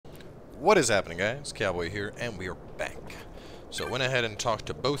What is happening, guys? Cowboy here, and we are back. So went ahead and talked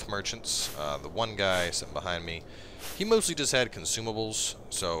to both merchants. The one guy sitting behind me, he mostly just had consumables,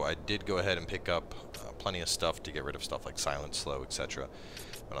 so I did go ahead and pick up plenty of stuff to get rid of stuff like silent, slow, etc.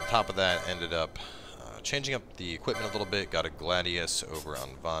 But on top of that, ended up changing up the equipment a little bit. Got a Gladius over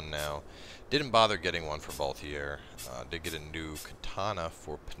on Von now. Didn't bother getting one for Balthier. Did get a new Katana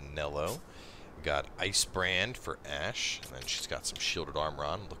for Pinello. Got Ice Brand for Ash, and then she's got some shielded armor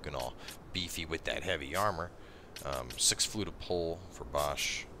on, looking all beefy with that heavy armor. 6 fluted pole for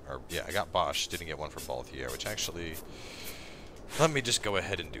Bosch. Or, yeah, I got Bosch, didn't get one for Balthier, which actually... Let me just go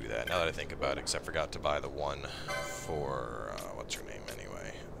ahead and do that, now that I think about it, because I forgot to buy the one for... what's her name,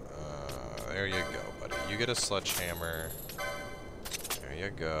 anyway? There you go, buddy. You get a sledgehammer. There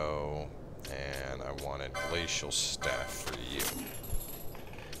you go. And I wanted Glacial Staff for you.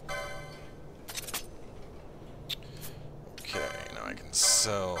 Okay, now I can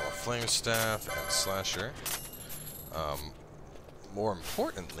sell Flame Staff and Slasher. More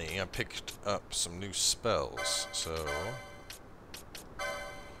importantly, I picked up some new spells. So,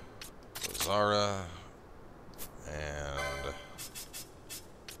 Zara, and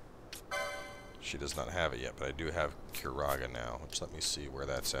she does not have it yet, but I do have Kiraga now, which let me see where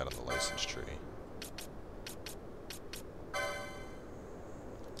that's at on the license tree. I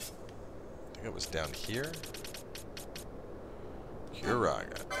think it was down here.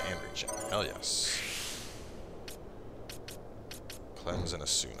 Kiraga, and reach out. Hell yes. Cleanse and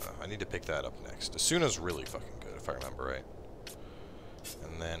Asuna. I need to pick that up next. Asuna's really fucking good, if I remember right.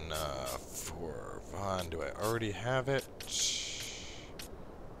 And then, for Von, do I already have it?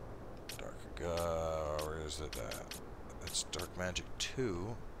 Where is it at? That's Dark Magic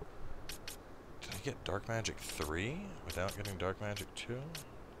 2. Did I get Dark Magic 3 without getting Dark Magic 2?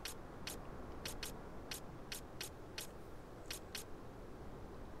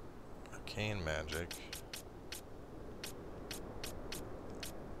 Arcane Magic.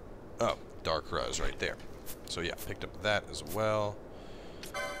 Oh, Dark Res right there. So yeah, picked up that as well.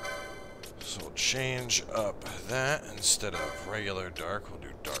 So we'll change up that. Instead of regular Dark, we'll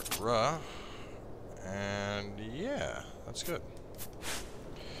do Dark Ra. And yeah, that's good.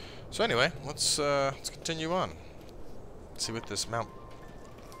 So anyway, let's continue on. Let's see what this Mount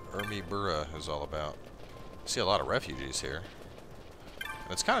Bur-Omisace is all about. I see a lot of refugees here.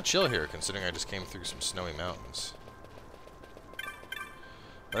 And it's kind of chill here, considering I just came through some snowy mountains.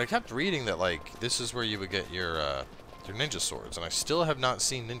 But I kept reading that, like, this is where you would get your ninja swords, and I still have not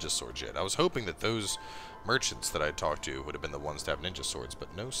seen ninja swords yet. I was hoping that those merchants that I talked to would have been the ones to have ninja swords,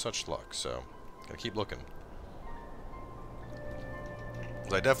 but no such luck, so gotta keep looking.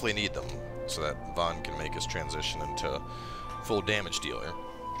 But I definitely need them, so that Von can make his transition into full damage dealer.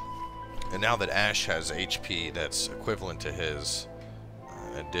 And now that Ash has HP that's equivalent to his,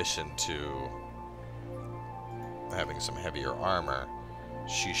 in addition to having some heavier armor,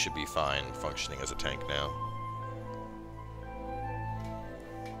 she should be fine functioning as a tank now.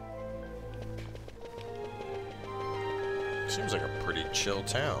 Seems like a pretty chill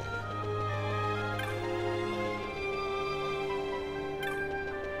town.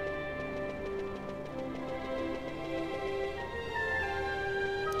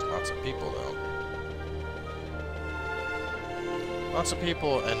 There's lots of people though. Lots of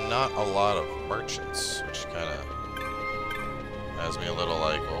people and not a lot of merchants, which kind of has me a little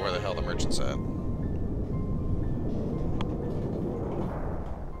like, well, where the hell are the merchants at?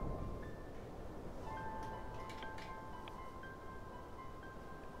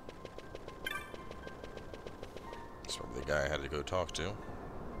 That's probably the guy I had to go talk to.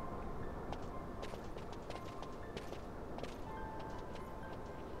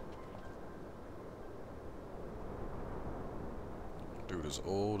 Dude is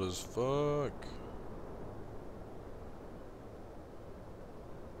old as fuck.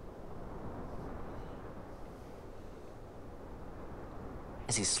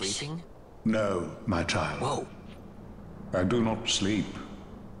 Is he sleeping? No, my child. Whoa. I do not sleep.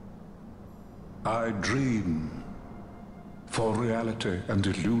 I dream. For reality and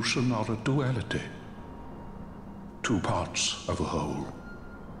illusion are a duality. 2 parts of a whole.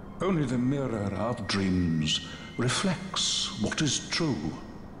 Only the mirror of dreams reflects what is true.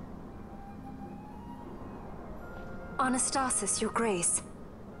 Anastasis, your grace.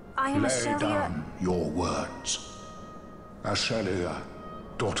 I am Lay Ashelia. down your words. Ashelia,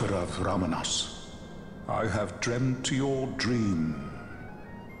 daughter of Ramanas, I have dreamt your dream.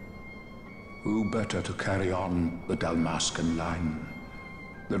 Who better to carry on the Dalmascan line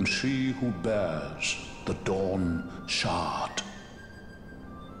than she who bears the Dawn Shard?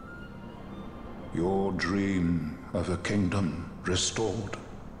 Your dream of a kingdom restored,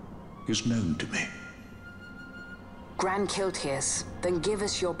 is known to me. Grand Kiltius, then give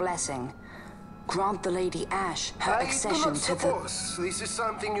us your blessing. Grant the Lady Ash her accession I do not to the... suppose this is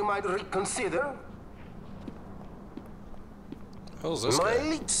something you might reconsider. Who's this My guy?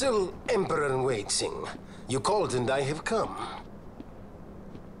 little emperor-in-waiting. You called and I have come.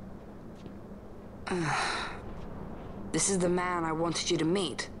 This is the man I wanted you to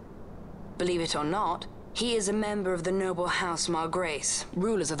meet. Believe it or not, he is a member of the noble house Margrace,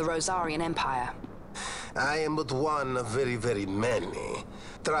 rulers of the Rosarian Empire. I am but one of very, very many.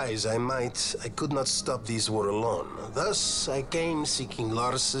 Try as I might, I could not stop this war alone. Thus, I came seeking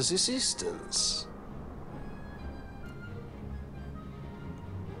Larsa's assistance.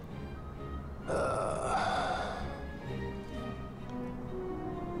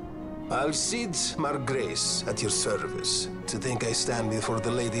 Alcide Margrace, at your service. To think I stand before the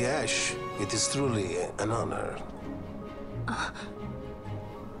Lady Ash, it is truly an honor.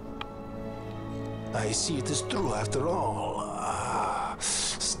 I see it is true after all.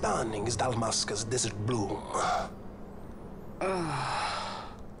 Stunning is Dalmasca's desert bloom.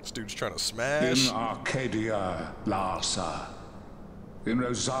 This dude's trying to smash. In Arcadia, Larsa. In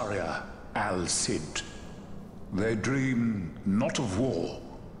Rosaria, Alcide. They dream not of war.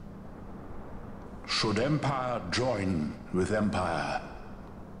 Should Empire join with Empire,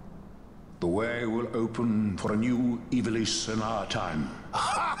 the way will open for a new Evilis in our time.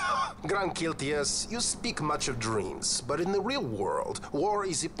 Grand Kiltius, you speak much of dreams, but in the real world, war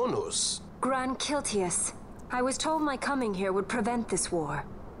is upon us. Grand Kiltius, I was told my coming here would prevent this war.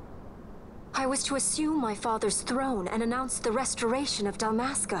 I was to assume my father's throne and announce the restoration of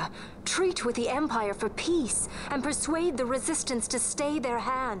Dalmasca, treat with the Empire for peace, and persuade the Resistance to stay their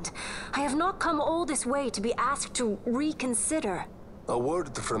hand. I have not come all this way to be asked to reconsider. A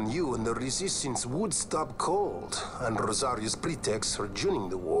word from you and the Resistance would stop cold, and Rosaria's pretext for joining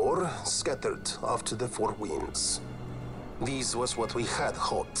the war scattered off to the four winds. This was what we had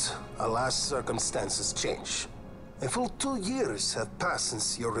hoped. Alas, circumstances change. A full 2 years have passed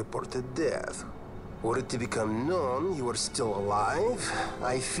since your reported death. Were it to become known you are still alive,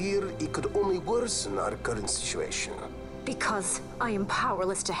 I fear it could only worsen our current situation. Because I am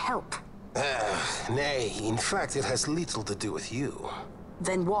powerless to help. Nay, in fact it has little to do with you.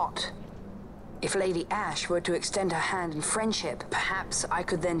 Then what? If Lady Ash were to extend her hand in friendship, perhaps I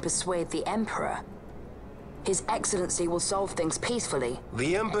could then persuade the Emperor. His Excellency will solve things peacefully.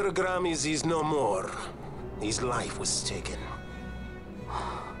 The Emperor Gramis is no more. His life was taken.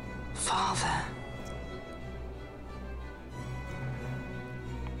 Father.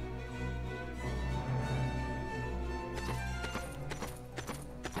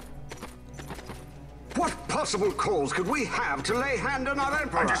 What possible cause could we have to lay hand on our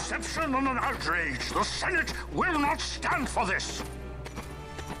Emperor? A deception and an outrage. The Senate will not stand for this.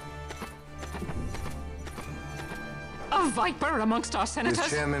 A viper amongst our senators?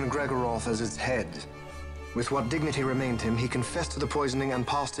 With Chairman Gregoroth as its head. With what dignity remained him, he confessed to the poisoning and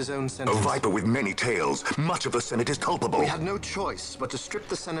passed his own sentence. A viper with many tails. Much of the Senate is culpable. We had no choice but to strip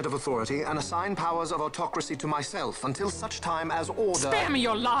the Senate of authority and assign powers of autocracy to myself until such time as order... Spare me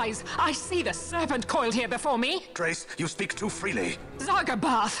your lies! I see the serpent coiled here before me! Trace, you speak too freely.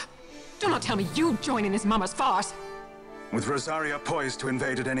 Zargabath! Do not tell me you join in his mama's farce! With Rosaria poised to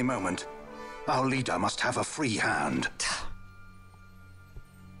invade at any moment, our leader must have a free hand.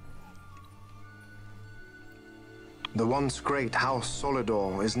 The once great House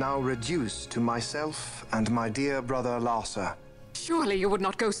Solidor is now reduced to myself and my dear brother Larsa. Surely you would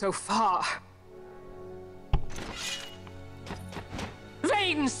not go so far.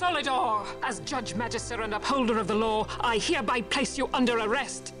 Vain Solidor! As Judge Magister and upholder of the law, I hereby place you under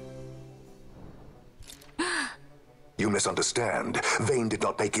arrest. You misunderstand. Vane did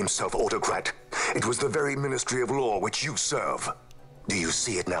not make himself autocrat. It was the very Ministry of Law which you serve. Do you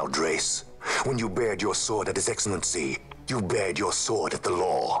see it now, Drace? When you bared your sword at His Excellency, you bared your sword at the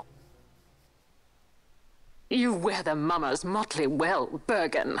law. You wear the mama's motley well,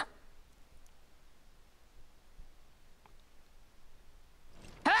 Bergen.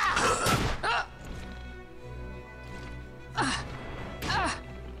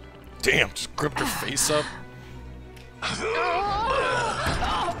 Damn, just gripped her face up.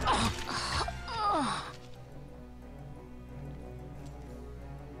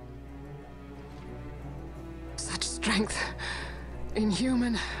 Such strength.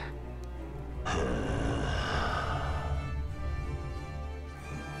 Inhuman.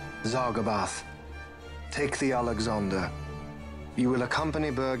 Zargabath, take the Alexander. You will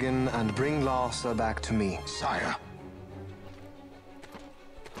accompany Bergen and bring Larsa back to me. Sire.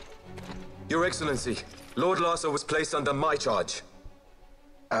 Your Excellency, Lord Larsa was placed under my charge.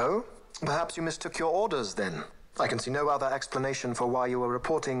 Oh? Perhaps you mistook your orders, then. I can see no other explanation for why you were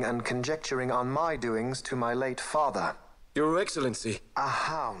reporting and conjecturing on my doings to my late father. Your Excellency. A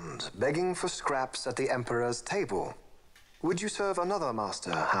hound begging for scraps at the Emperor's table. Would you serve another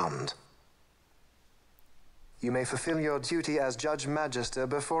master, hound? You may fulfill your duty as Judge Magister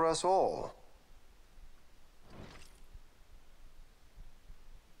before us all.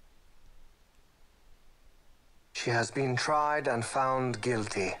 She has been tried and found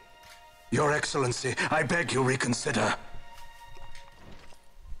guilty. Your Excellency, I beg you reconsider.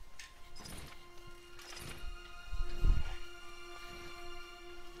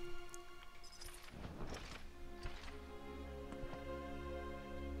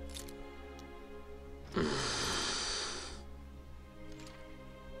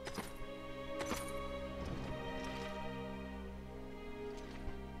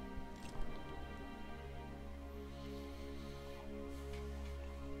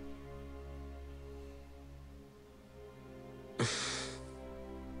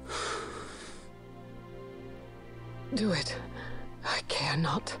 Do it. I care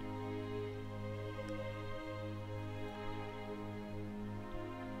not.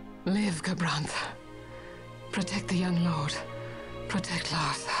 Live, Gabranth. Protect the young lord. Protect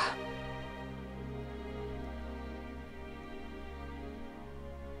Lartha.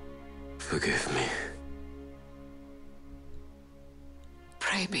 Forgive me.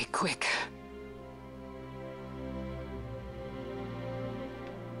 Pray be quick.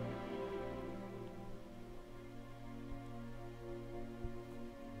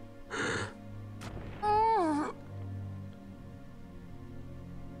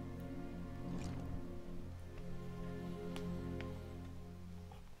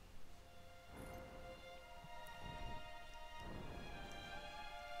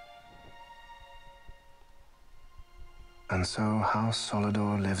 And so House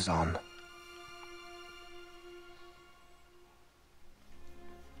Solidor lives on.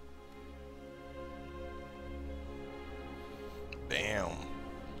 Damn.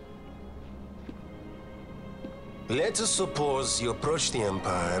 Let us suppose you approach the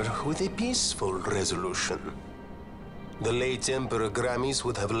Empire with a peaceful resolution. The late Emperor Gramis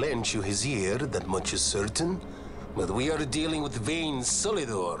would have lent you his ear, that much is certain, but we are dealing with Vayne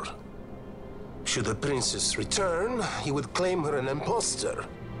Solidor. Should the princess return, he would claim her an impostor,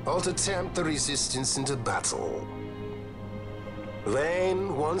 or to tempt the resistance into battle.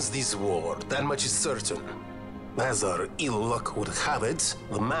 Vayne wants this war, that much is certain. As our ill luck would have it,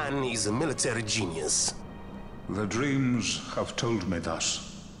 the man is a military genius. The dreams have told me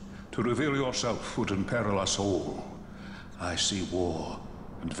thus. To reveal yourself would imperil us all. I see war,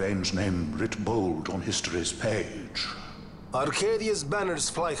 and Vayne's name writ bold on history's page. Arcadia's banners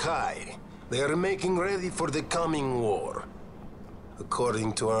fly high. They are making ready for the coming war.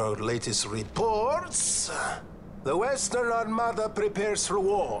 According to our latest reports, the Western Armada prepares for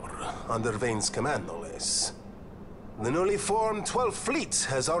war, under Vayne's command, no less. The newly formed 12th Fleet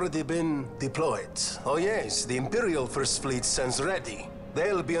has already been deployed. Oh yes, the Imperial First Fleet stands ready.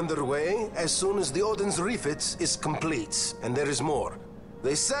 They'll be underway as soon as the Odin's refit is complete. And there is more. The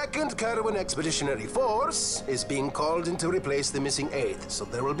 2nd Caravan Expeditionary Force is being called in to replace the missing 8th, so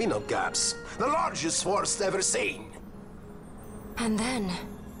there will be no gaps. The largest force ever seen! And then,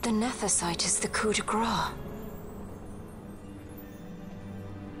 the Nethicite is the coup de grace.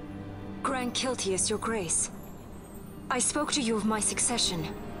 Grand Kiltius, your grace. I spoke to you of my succession.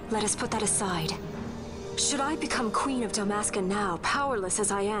 Let us put that aside. Should I become Queen of Dalmasca now, powerless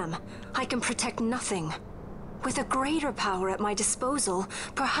as I am, I can protect nothing. With a greater power at my disposal,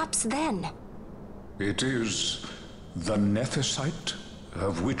 perhaps then. It is the Nethicite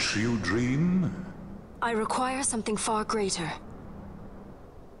of which you dream? I require something far greater.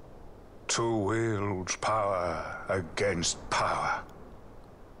 To wield power against power.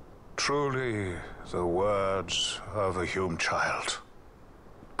 Truly, the words of a Hume child.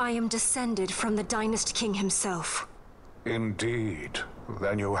 I am descended from the Dynast King himself. Indeed.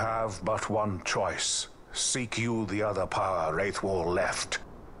 Then you have but one choice. Seek you the other power Wraithwall left.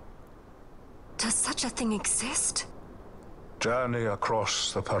 Does such a thing exist? Journey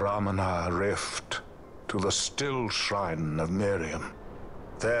across the Paramana Rift to the still shrine of Miriam.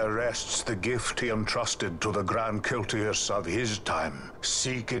 There rests the gift he entrusted to the Grand Kiltius of his time.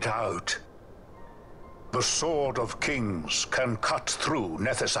 Seek it out. The Sword of Kings can cut through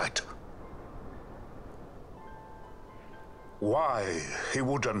Nethicite. Why he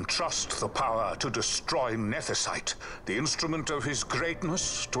would entrust the power to destroy Nethicite, the instrument of his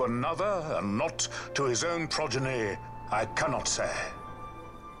greatness, to another and not to his own progeny, I cannot say.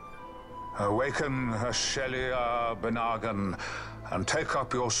 Awaken Shelia Benagan, and take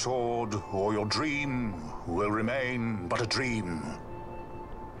up your sword, or your dream will remain but a dream.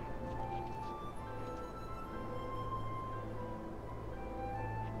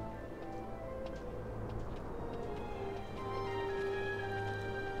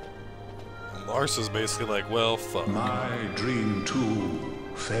 Lars is basically like, well, fuck. My dream too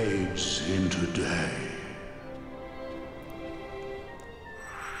fades into day.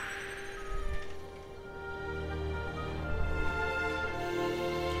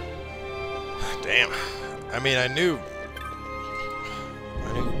 Damn. I mean, I knew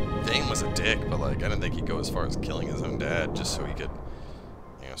Vane was a dick, but like, I didn't think he'd go as far as killing his own dad just so he could,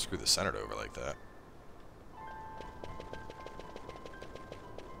 you know, screw the Senate over like that.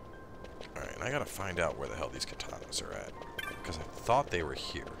 Alright, and I gotta find out where the hell these katanas are at, because I thought they were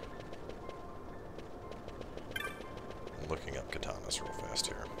here. I'm looking up katanas real fast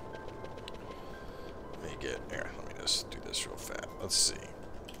here. Let me just do this real fast. Let's see.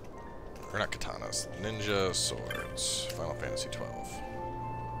 Or not katanas, ninja swords, Final Fantasy 12.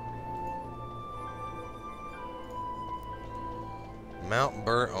 Mount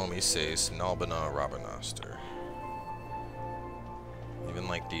Bur-Omisace, Nalbana Rabanaster. Even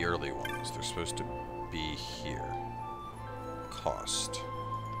like the early ones, they're supposed to be here. Cost.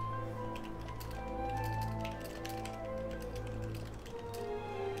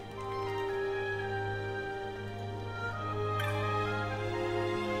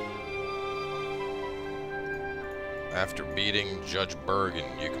 After beating Judge Bergen,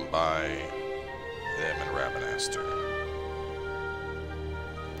 you can buy them in Rabanaster.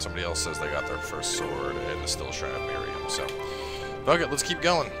 Somebody else says they got their first sword in the Still Shrine of Miriam, so... Fuck it, let's keep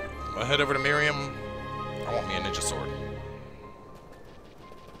going. I'll head over to Miriam. I want me a ninja sword.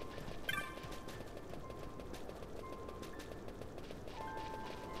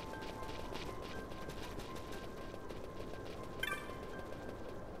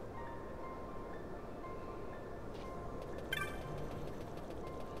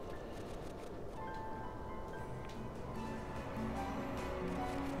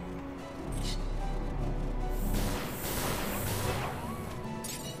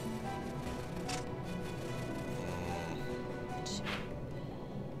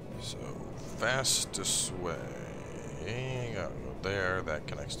 Fastest way. Gotta go there, that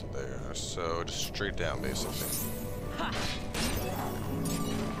connects to there. So just straight down basically.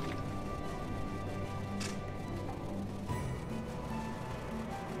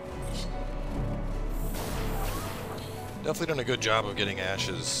 Definitely done a good job of getting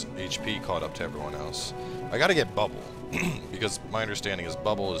Ash's HP caught up to everyone else. I gotta get Bubble, because my understanding is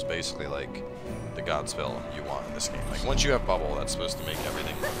Bubble is basically like the god spell you want in this game. Like, once you have Bubble, that's supposed to make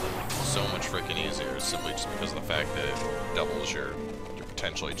everything so much freaking easier, simply just because of the fact that it doubles your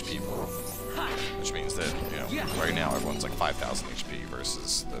potential HP pool. Which means that, you know, right now everyone's like 5,000 HP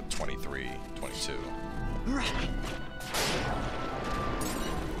versus the 23, 22.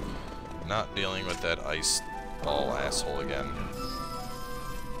 Not dealing with that ice ball asshole again.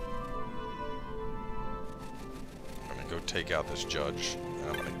 I'm gonna go take out this judge, and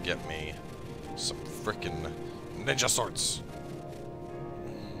I'm gonna get me some frickin' ninja swords.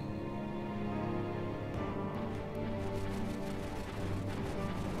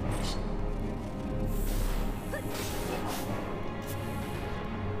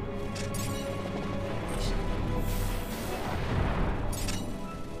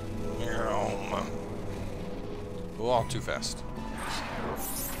 Oh, too fast.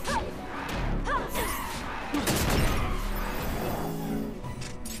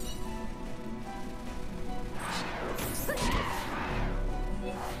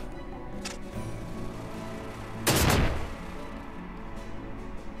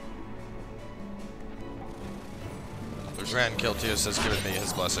 The Grand Keltius has given me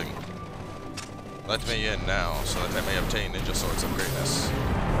his blessing. Let me in now, so that I may obtain ninja swords of greatness.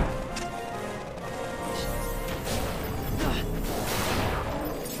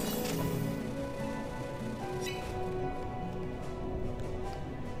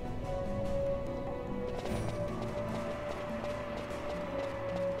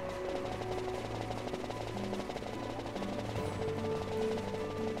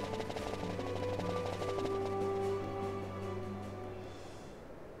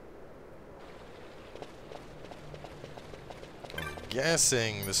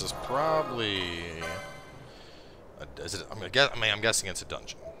 Guessing this is probably I'm guessing it's a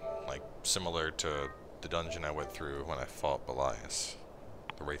dungeon, like similar to the dungeon I went through when I fought Belias,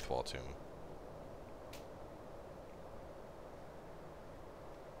 the Wraithwall tomb.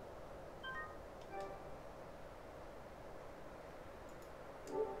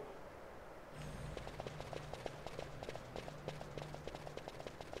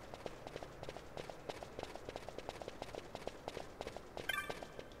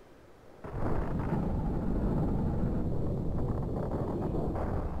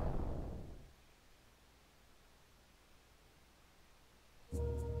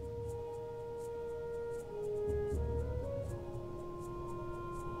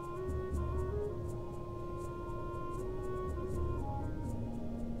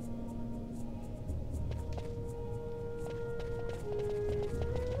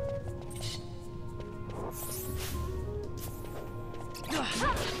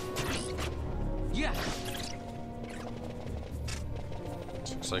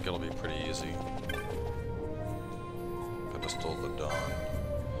 Looks like it'll be pretty easy. Pedestal the Dawn.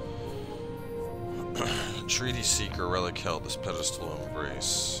 Treaty Seeker, Relic held, this pedestal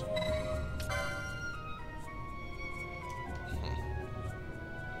embrace.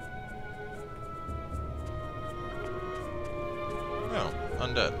 Oh,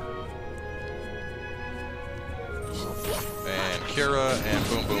 undead. And Kira, and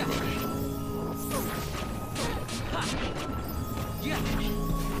boom, boom, boom.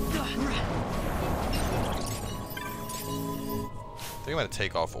 I think I'm gonna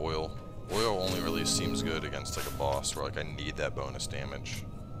take off oil. Oil only really seems good against like a boss where like I need that bonus damage.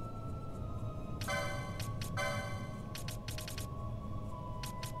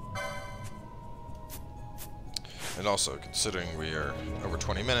 And also, considering we are over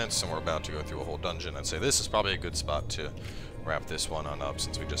 20 minutes and we're about to go through a whole dungeon, I'd say this is probably a good spot to wrap this one on up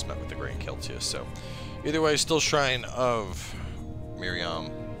since we just met with the Great Keltius. So, either way, still Shrine of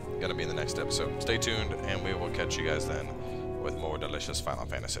Miriam. Gonna be in the next episode. Stay tuned, and we will catch you guys then with more delicious Final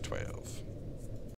Fantasy XII.